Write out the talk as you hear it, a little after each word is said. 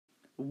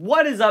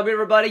What is up,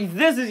 everybody?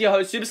 This is your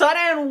host Superside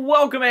and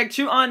welcome back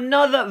to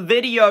another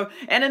video.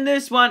 And in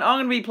this one I'm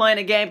going to be playing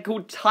a game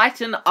called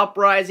Titan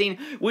Uprising,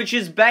 which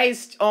is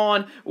based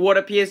on what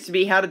appears to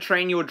be How to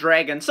Train Your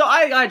Dragon. So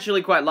I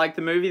actually quite like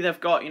the movie. They've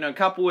got, a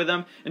couple with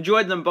them,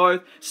 enjoyed them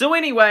both. So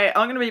anyway,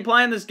 I'm going to be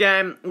playing this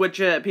game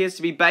which appears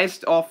to be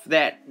based off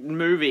that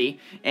movie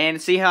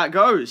and see how it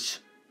goes.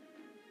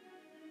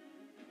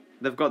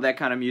 They've got that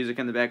kind of music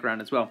in the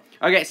background as well.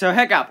 Okay, so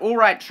Hiccup.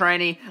 Alright,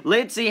 trainee.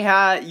 Let's see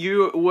how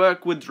you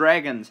work with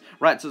dragons.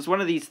 Right, so it's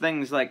one of these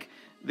things like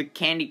the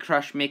Candy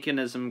Crush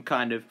mechanism,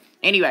 kind of.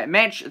 Anyway,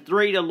 match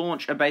 3 to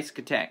launch a basic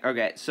attack.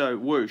 Okay, so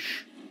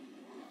whoosh.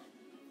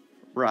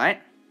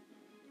 Right.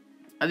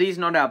 Are these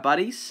not our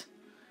buddies?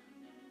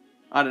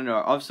 I don't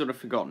know. I've sort of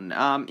forgotten.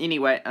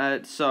 Anyway,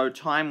 so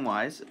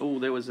time-wise. Oh,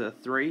 there was a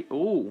 3.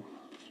 Oh.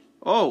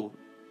 Oh.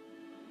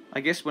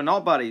 I guess we're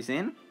not buddies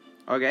then.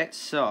 Okay,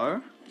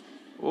 so...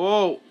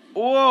 Oh,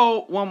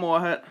 whoa, one more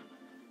hit.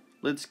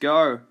 Let's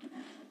go.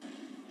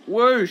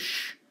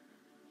 Whoosh.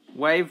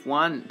 Wave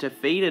 1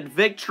 defeated.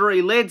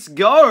 Victory, let's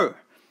go.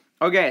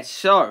 Okay,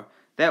 so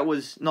that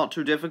was not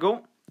too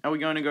difficult. Are we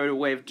going to go to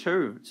wave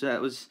 2? So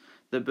that was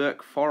the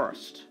Berk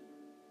Forest.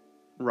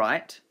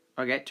 Right.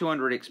 Okay,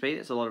 200 XP,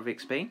 that's a lot of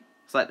XP.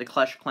 It's like the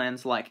Clash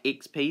Clans like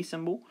XP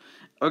symbol.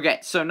 Okay,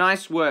 so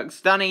nice work.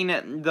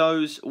 Stunning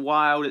those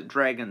wild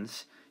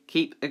dragons.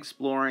 Keep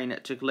exploring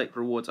to collect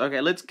rewards. Okay,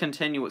 let's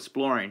continue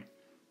exploring.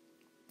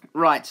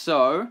 Right,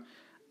 so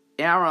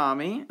our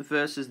army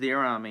versus their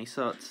army.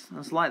 So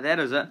it's like that,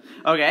 is it?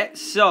 Okay,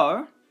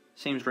 so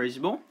seems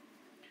reasonable.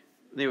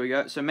 There we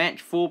go. So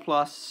match 4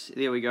 plus.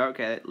 There we go.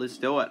 Okay, let's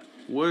do it.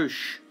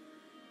 Whoosh.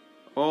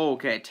 Oh,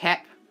 okay,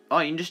 tap. Oh,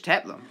 you can just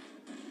tap them.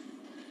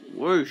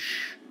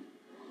 Whoosh.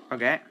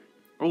 Okay.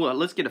 Oh,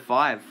 let's get a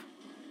 5.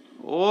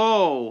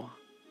 Oh.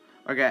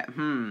 Okay.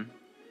 What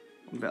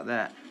about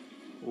that?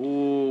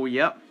 Oh,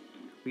 yep.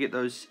 We get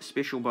those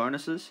special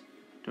bonuses.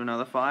 Do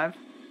another 5.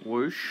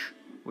 Whoosh.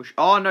 Whoosh.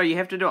 Oh, no, you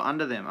have to do it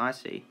under them. I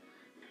see.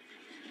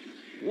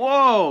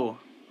 Whoa.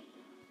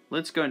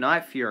 Let's go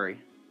Night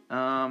Fury.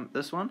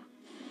 This one.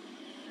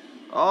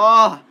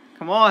 Oh,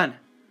 come on.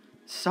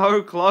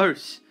 So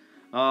close.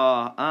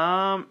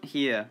 Oh,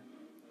 here.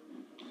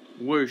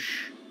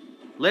 Whoosh.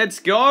 Let's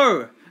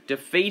go.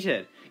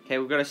 Defeated. Okay,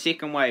 we've got a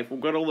second wave. We've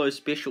got all those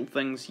special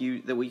things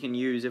that we can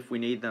use if we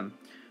need them.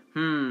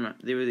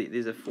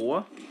 There's a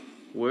 4.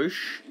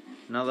 Whoosh.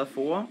 Another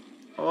 4.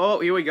 Oh,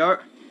 here we go.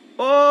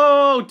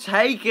 Oh,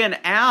 taken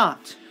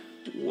out.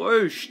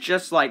 Whoosh.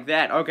 Just like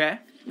that. Okay.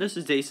 This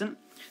is decent.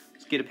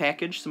 Let's get a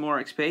package. Some more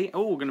XP.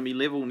 Oh, we're going to be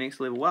next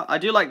level. Well, I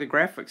do like the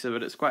graphics of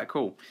it. It's quite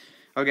cool.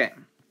 Okay.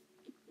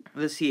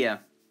 This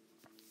here.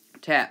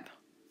 Tap.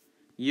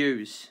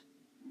 Use.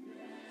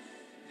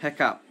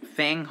 Hiccup.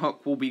 Fang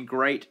Hook will be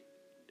great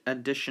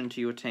addition to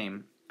your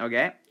team.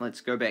 Okay.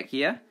 Let's go back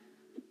here.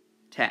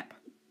 Tap.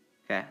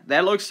 Okay,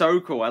 that looks so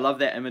cool. I love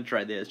that image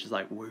right there. It's just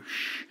like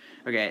whoosh.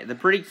 Okay, they're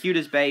pretty cute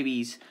as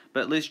babies,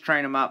 but let's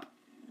train them up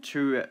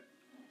to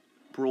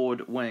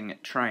broad wing.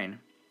 Train.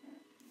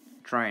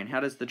 How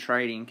does the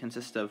trading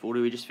consist of? Or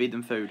do we just feed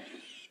them food?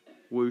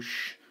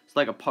 Whoosh. It's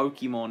like a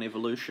Pokemon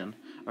evolution.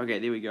 Okay,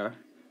 there we go.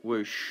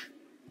 Whoosh.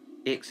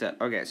 Exit.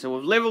 Okay, so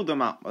we've leveled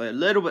them up. They're a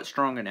little bit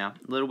stronger now.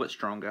 A little bit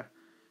stronger.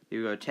 Here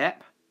we go.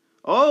 Tap.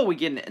 Oh, we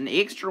get an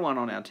extra one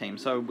on our team.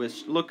 So we're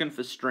looking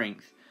for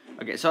strength.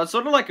 Okay, so it's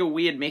sort of like a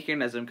weird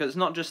mechanism, because it's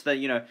not just that,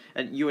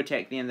 you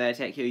attack them, they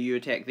attack you, you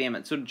attack them.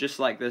 It's sort of just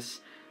like this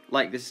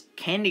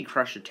Candy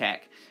Crush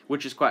attack,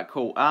 which is quite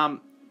cool.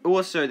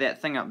 Also, that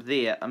thing up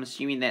there, I'm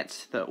assuming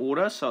that's the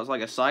order, so it's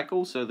like a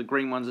cycle, so the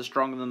green ones are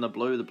stronger than the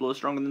blue is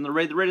stronger than the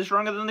red is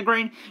stronger than the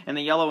green, and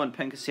the yellow and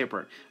pink are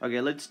separate.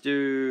 Okay, let's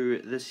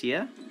do this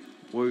here.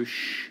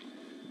 Whoosh,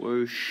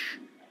 whoosh.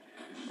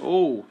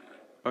 Oh,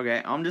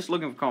 okay, I'm just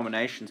looking for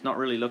combinations, not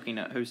really looking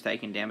at who's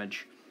taking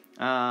damage.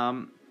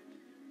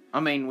 I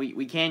mean,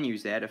 we can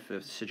use that if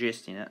it's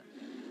suggesting it.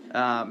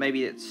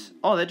 Maybe it's...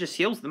 Oh, that just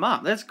heals them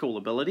up. That's a cool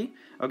ability.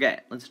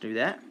 Okay, let's do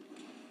that.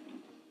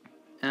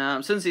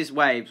 Since there's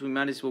waves, we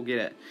might as well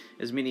get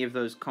as many of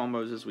those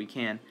combos as we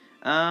can.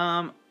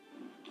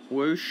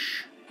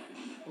 Whoosh.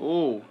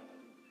 Oh.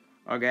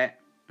 Okay,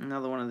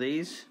 another one of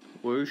these.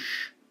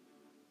 Whoosh.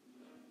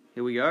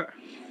 Here we go.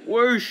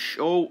 Whoosh.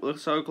 Oh,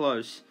 looks so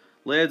close.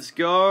 Let's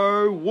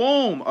go.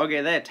 Whoom. Okay,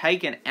 they're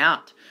taken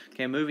out.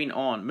 Okay, moving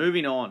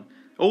on.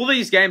 All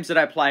these games that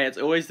I play, it's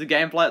always the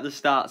gameplay at the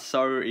start,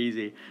 so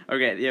easy.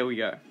 Okay, there we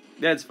go.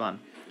 That's fun.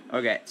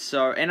 Okay,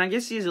 so, and I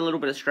guess there's a little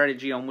bit of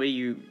strategy on where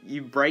you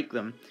break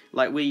them.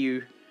 Like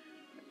where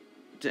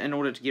in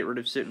order to get rid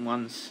of certain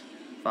ones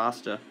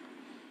faster.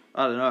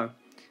 I don't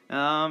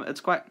know.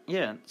 It's quite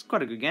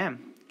a good game.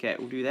 Okay,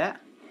 we'll do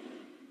that.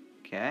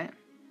 Okay,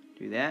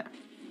 do that.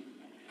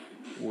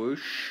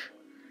 Whoosh.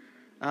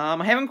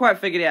 I haven't quite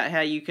figured out how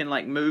you can,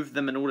 move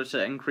them in order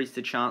to increase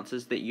the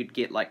chances that you'd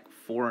get,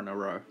 4 in a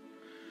row.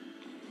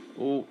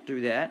 Oh,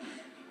 do that.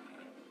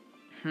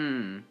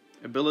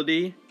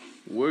 Ability.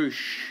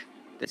 Whoosh.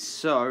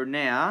 So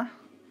now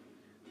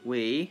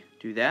we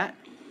do that.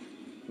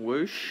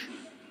 Whoosh.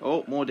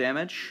 Oh, more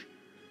damage.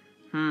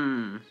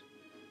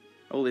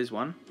 Oh, there's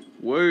one.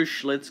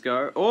 Whoosh, let's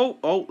go.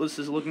 Oh, this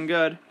is looking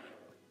good.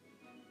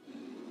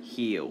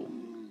 Heal.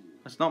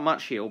 It's not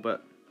much heal,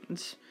 but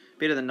it's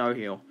better than no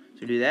heal.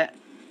 So do that.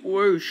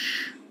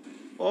 Whoosh.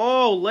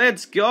 Oh,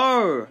 let's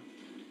go.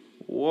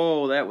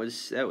 Whoa, that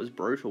was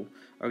brutal.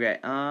 Okay,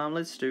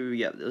 let's do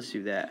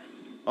that.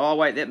 Oh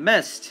wait, that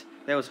missed.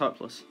 That was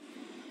hopeless.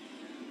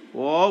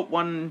 Whoa,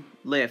 one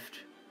left.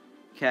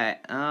 Okay,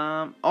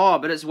 oh,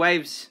 but it's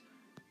waves.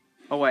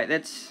 Oh wait,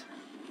 that's...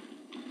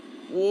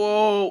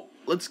 Whoa,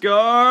 let's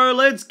go,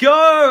 let's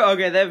go!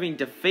 Okay, they've been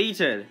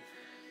defeated.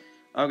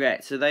 Okay,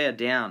 so they are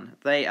down.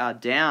 They are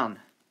down.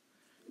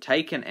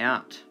 Taken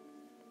out.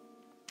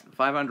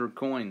 500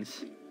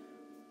 coins.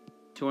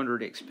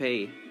 200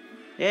 XP.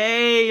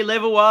 Yay,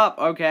 level up.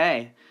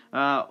 Okay.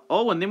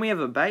 Oh, and then we have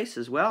a base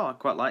as well. I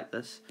quite like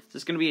this. Is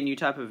this going to be a new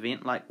type of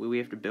event, like where we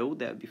have to build?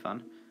 That would be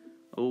fun.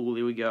 Oh,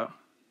 there we go.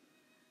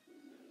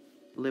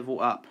 Level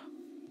up.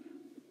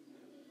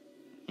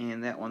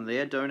 And that one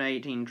there.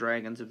 Donating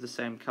dragons of the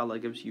same color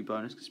gives you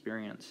bonus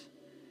experience.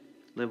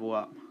 Level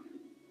up.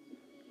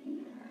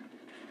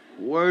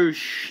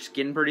 Whoosh. It's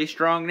getting pretty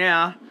strong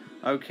now.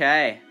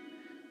 Okay.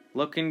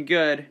 Looking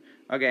good.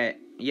 Okay.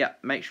 Yeah,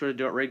 make sure to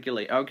do it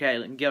regularly.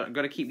 Okay, got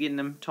to keep getting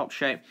them top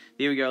shape.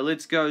 There we go.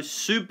 Let's go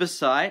Super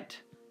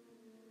Sight.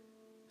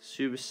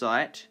 Super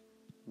Sight.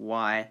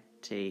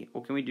 YT.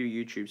 Or can we do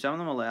YouTube? Some of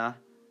them allow.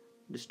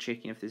 Just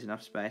checking if there's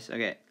enough space.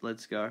 Okay,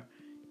 let's go.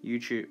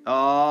 YouTube.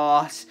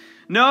 Oh,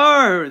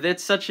 no!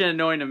 That's such an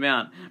annoying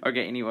amount.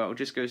 Okay, anyway, we'll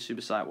just go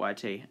Super Sight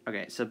YT.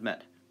 Okay,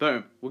 submit.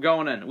 Boom. We're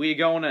going in. We're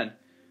going in.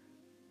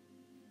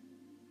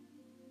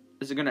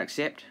 Is it going to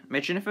accept?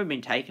 Imagine if it had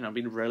been taken. I'd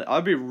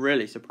be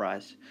really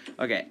surprised.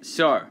 Okay,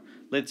 so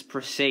let's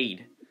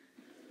proceed.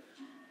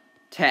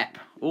 Tap.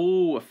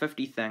 Ooh, a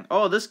 50 thing.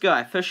 Oh, this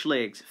guy, fish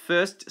legs.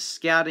 First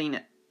scouting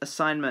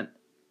assignment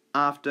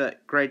after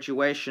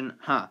graduation.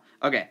 Huh.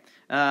 Okay.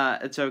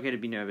 It's okay to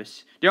be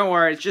nervous. Don't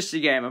worry, it's just a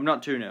game. I'm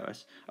not too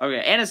nervous.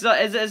 Okay, and it's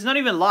not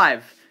even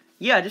live.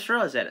 Yeah, I just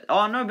realized that.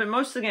 Oh no, but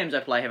most of the games I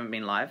play haven't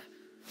been live.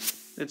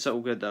 It's all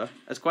good though.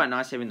 It's quite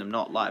nice having them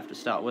not live to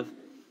start with.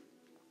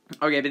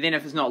 Okay, but then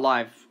if it's not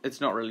live,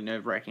 it's not really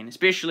nerve-wracking.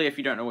 Especially if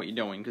you don't know what you're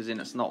doing, because then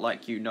it's not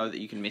like you know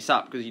that you can mess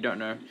up, because you don't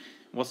know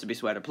what's the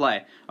best way to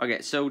play.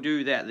 Okay, so we'll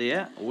do that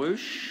there.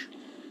 Whoosh.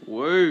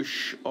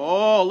 Whoosh.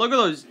 Oh, look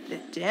at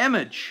that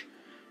damage.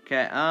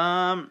 Okay,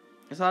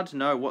 it's hard to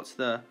know what's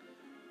the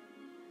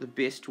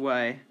best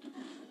way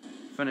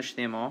to finish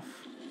them off.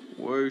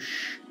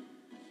 Whoosh.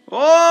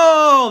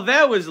 Oh,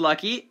 that was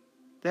lucky.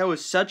 That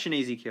was such an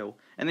easy kill.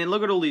 And then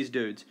look at all these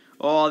dudes.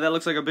 Oh, that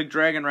looks like a big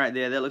dragon right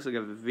there. That looks like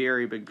a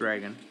very big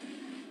dragon.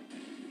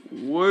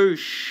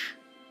 Whoosh.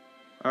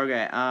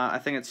 Okay, I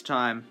think it's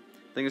time.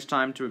 I think it's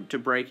time to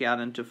break out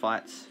into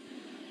fights.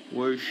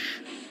 Whoosh.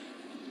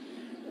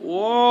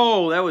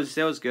 Whoa, that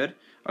was good.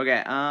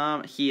 Okay,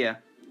 here.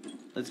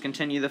 Let's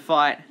continue the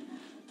fight.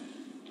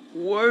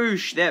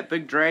 Whoosh, that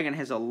big dragon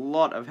has a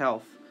lot of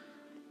health.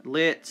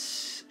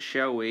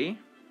 Shall we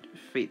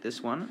defeat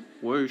this one?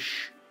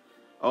 Whoosh.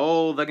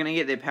 Oh, they're gonna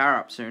get their power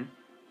up soon.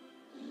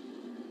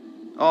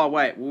 Oh,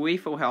 wait, were we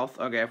full health?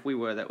 Okay, if we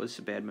were, that was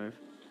a bad move.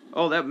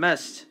 Oh, that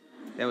missed.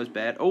 That was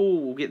bad. Oh,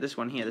 we'll get this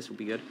one here. This will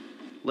be good.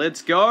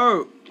 Let's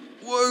go.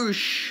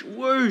 Whoosh,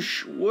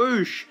 whoosh,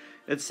 whoosh.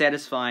 It's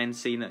satisfying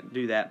seeing it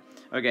do that.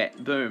 Okay,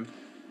 boom.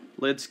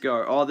 Let's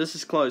go. Oh, this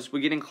is close.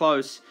 We're getting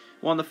close.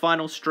 We're on the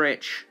final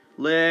stretch.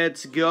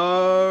 Let's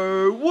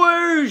go.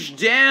 Whoosh,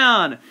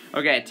 down.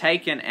 Okay,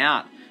 taken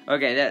out.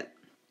 Okay,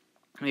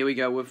 here we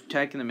go. We've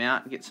taken them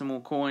out. Get some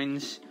more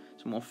coins,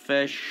 some more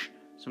fish,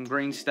 some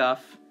green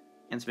stuff,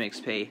 and some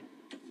XP.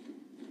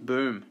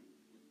 Boom.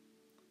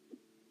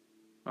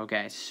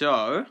 Okay,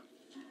 so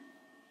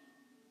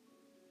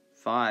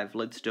 5.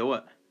 Let's do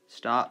it.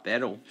 Start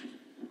battle.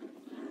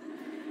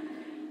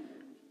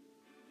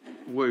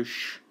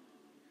 Whoosh.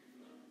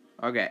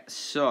 Okay,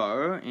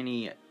 so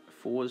any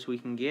 4s we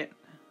can get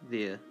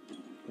there.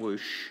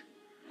 Whoosh.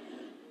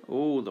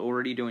 Oh, they're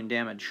already doing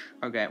damage.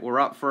 Okay, we're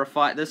up for a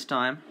fight this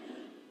time.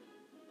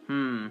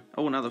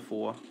 Oh, another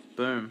 4.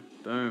 Boom,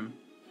 boom.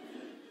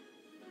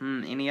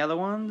 Any other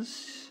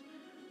ones?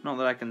 Not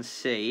that I can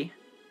see.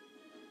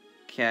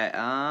 Okay,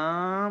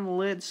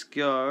 let's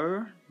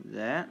go.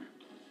 That.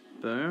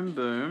 Boom,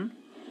 boom.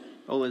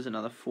 Oh, there's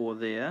another 4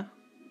 there.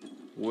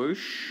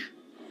 Whoosh.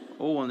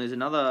 Oh, and there's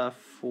another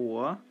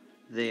 4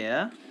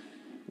 there.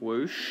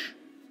 Whoosh.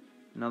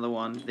 Another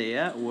one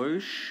there.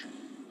 Whoosh.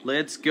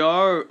 Let's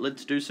go.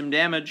 Let's do some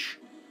damage.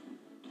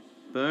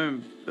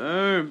 Boom,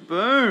 boom,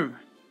 boom.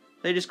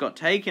 They just got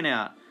taken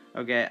out.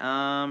 Okay,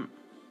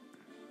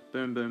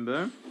 boom, boom,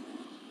 boom.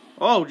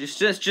 Oh,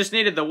 just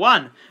needed the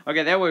 1.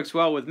 Okay, that works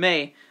well with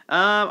me.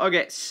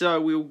 Okay,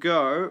 so we'll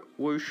go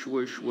whoosh,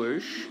 whoosh,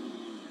 whoosh.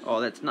 Oh,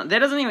 that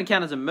doesn't even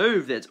count as a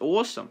move. That's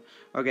awesome.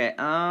 Okay,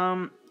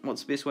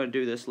 what's the best way to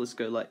do this? Let's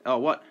go like, oh,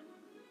 what?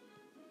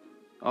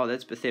 Oh,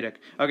 that's pathetic.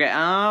 Okay,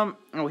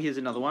 oh, here's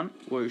another one.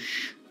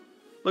 Whoosh.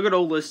 Look at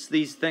all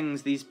these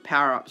things, these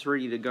power-ups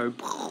ready to go.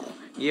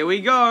 Here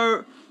we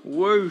go.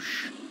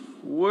 Whoosh.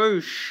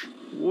 Whoosh.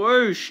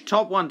 Whoosh.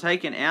 Top one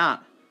taken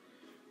out.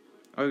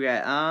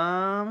 Okay,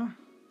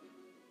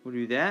 we'll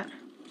do that.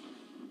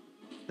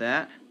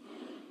 That.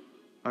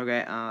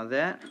 Okay,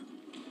 that.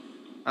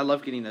 I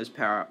love getting those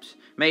power-ups.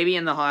 Maybe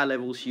in the higher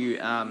levels you,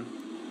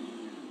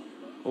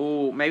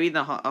 oh, maybe in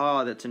the high,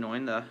 oh, that's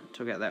annoying,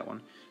 took out that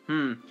one.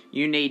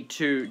 You need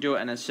to do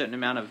it in a certain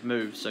amount of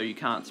moves, so you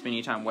can't spend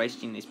your time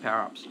wasting these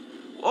power-ups.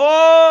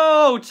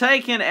 Oh,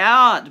 taken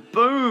out.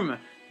 Boom.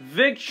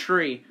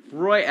 Victory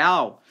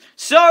Royale.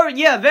 So,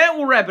 yeah, that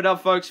will wrap it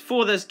up, folks,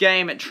 for this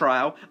game at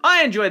trial.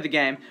 I enjoyed the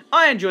game.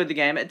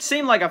 It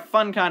seemed like a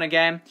fun kind of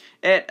game.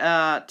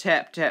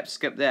 Tap,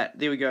 skip that.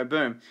 There we go,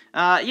 boom.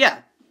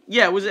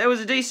 Yeah, it was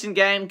a decent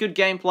game, good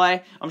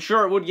gameplay. I'm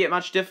sure it would get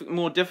much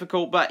more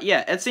difficult, but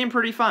yeah, it seemed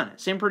pretty fun.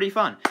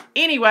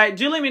 Anyway,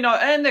 do let me know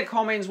in the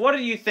comments, what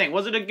do you think?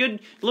 Was it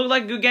look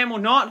like a good game or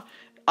not?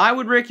 I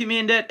would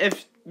recommend it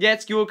if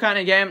that's your kind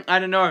of game. I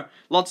don't know.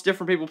 Lots of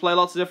different people play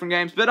lots of different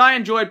games, but I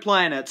enjoyed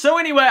playing it. So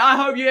anyway, I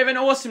hope you have an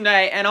awesome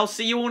day, and I'll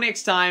see you all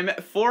next time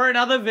for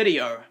another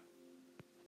video.